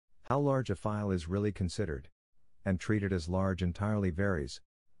How large a file is really considered and treated as large entirely varies,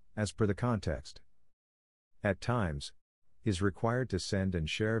 as per the context. At times, is required to send and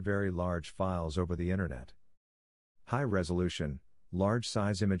share very large files over the internet. High-resolution,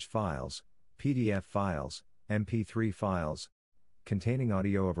 large-size image files, PDF files, MP3 files, containing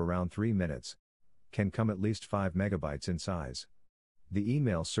audio of around 3 minutes, can come at least 5 megabytes in size. The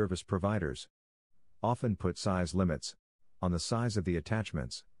email service providers often put size limits on the size of the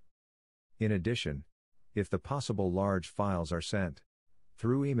attachments. In addition, if the possible large files are sent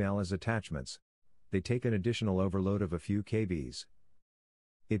through email as attachments, they take an additional overload of a few KBs.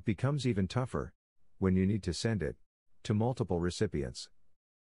 It becomes even tougher when you need to send it to multiple recipients.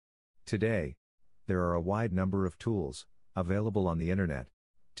 Today, there are a wide number of tools available on the internet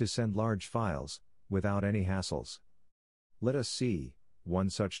to send large files without any hassles. Let us see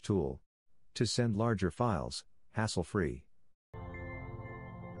one such tool to send larger files hassle-free.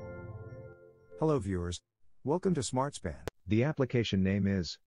 Hello viewers, welcome to SmartSpan. The application name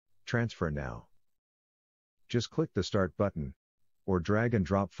is TransferNow. Just click the Start button or drag and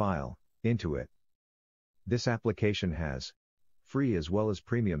drop file into it. This application has free as well as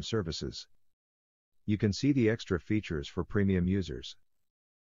premium services. You can see the extra features for premium users.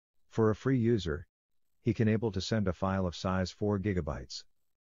 For a free user, he can able to send a file of size 4 gigabytes.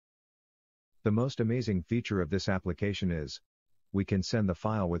 The most amazing feature of this application is we can send the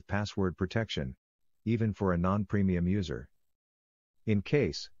file with password protection, even for a non-premium user. In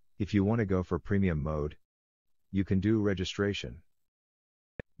case, if you want to go for premium mode, you can do registration.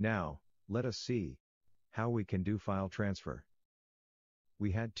 Now, let us see how we can do file transfer.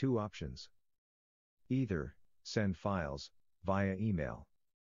 We had two options. Either send files via email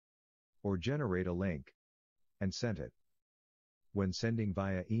or generate a link and send it. When sending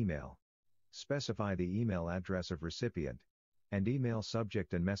via email, specify the email address of recipient and email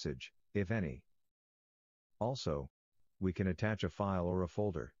subject and message, if any. Also, we can attach a file or a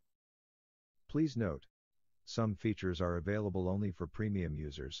folder. Please note, some features are available only for premium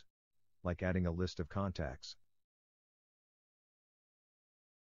users, like adding a list of contacts.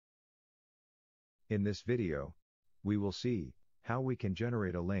 In this video, we will see how we can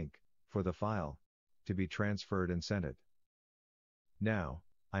generate a link for the file to be transferred and sent it. Now,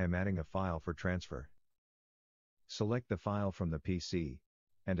 I am adding a file for transfer. Select the file from the PC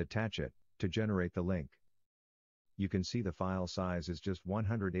and attach it to generate the link. You can see the file size is just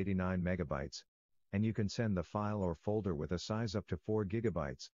 189 megabytes, and you can send the file or folder with a size up to 4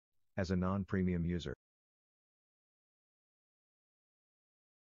 gigabytes as a non-premium user.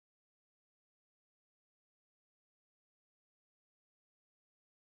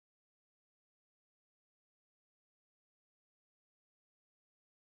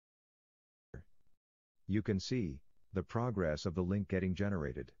 You can see the progress of the link getting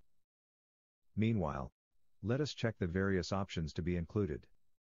generated. Meanwhile, let us check the various options to be included.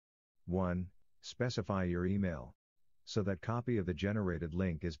 1. Specify your email, so that copy of the generated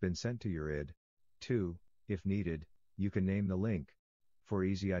link has been sent to your ID. 2. If needed, you can name the link for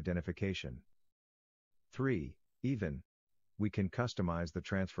easy identification. 3. Even, we can customize the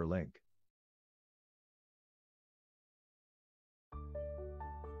transfer link.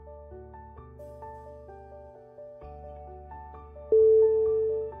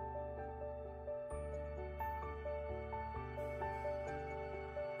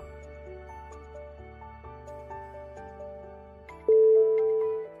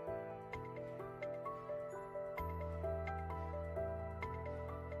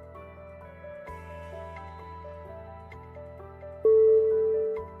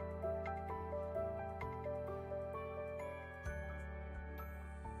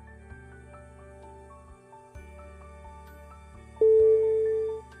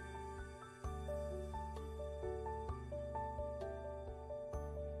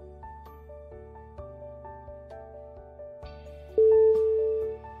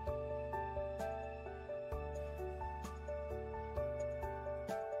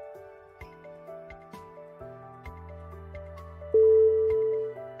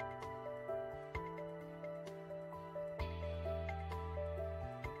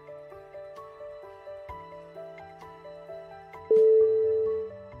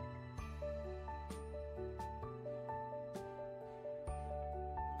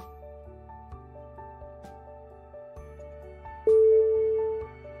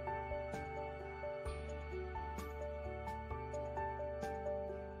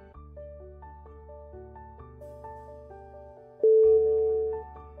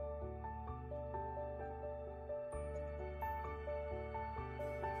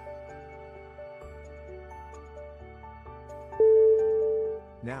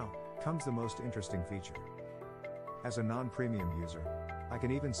 comes the most interesting feature. As a non-premium user, I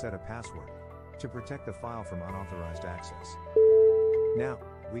can even set a password to protect the file from unauthorized access. Now,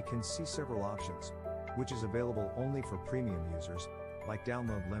 we can see several options, which is available only for premium users, like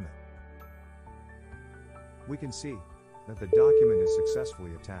download limit. We can see that the document is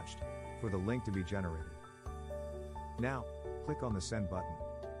successfully attached for the link to be generated. Now, click on the send button.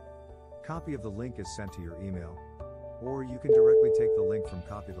 Copy of the link is sent to your email, or you can directly take the link from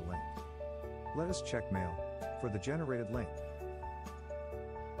copy the link. Let us check mail for the generated link.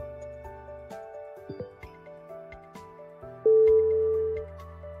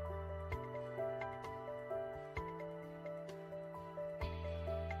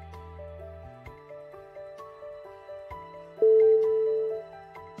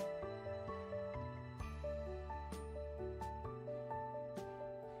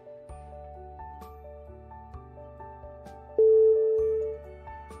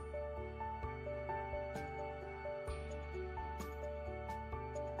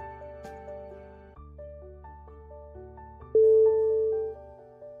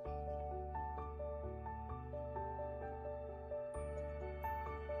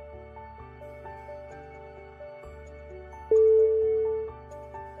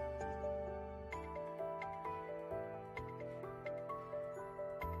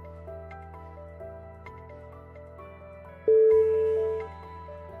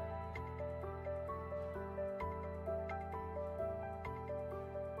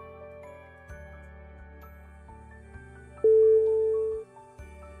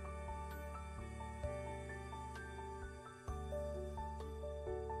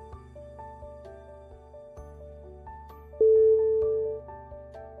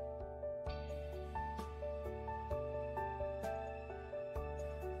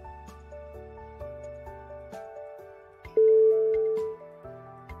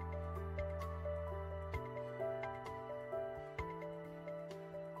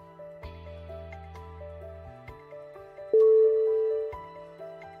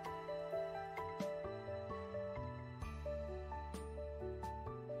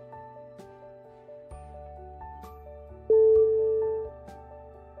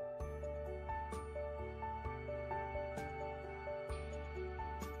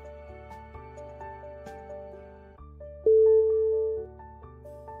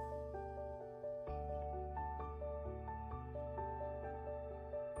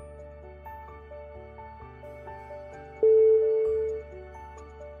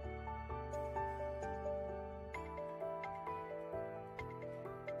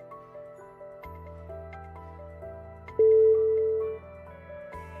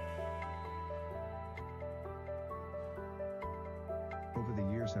 Over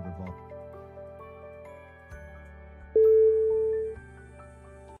the years have evolved.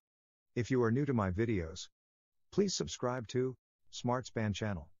 If you are new to my videos, please subscribe to SmartSpan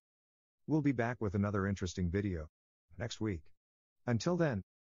channel. We'll be back with another interesting video next week. Until then,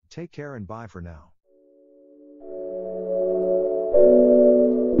 take care and bye for now.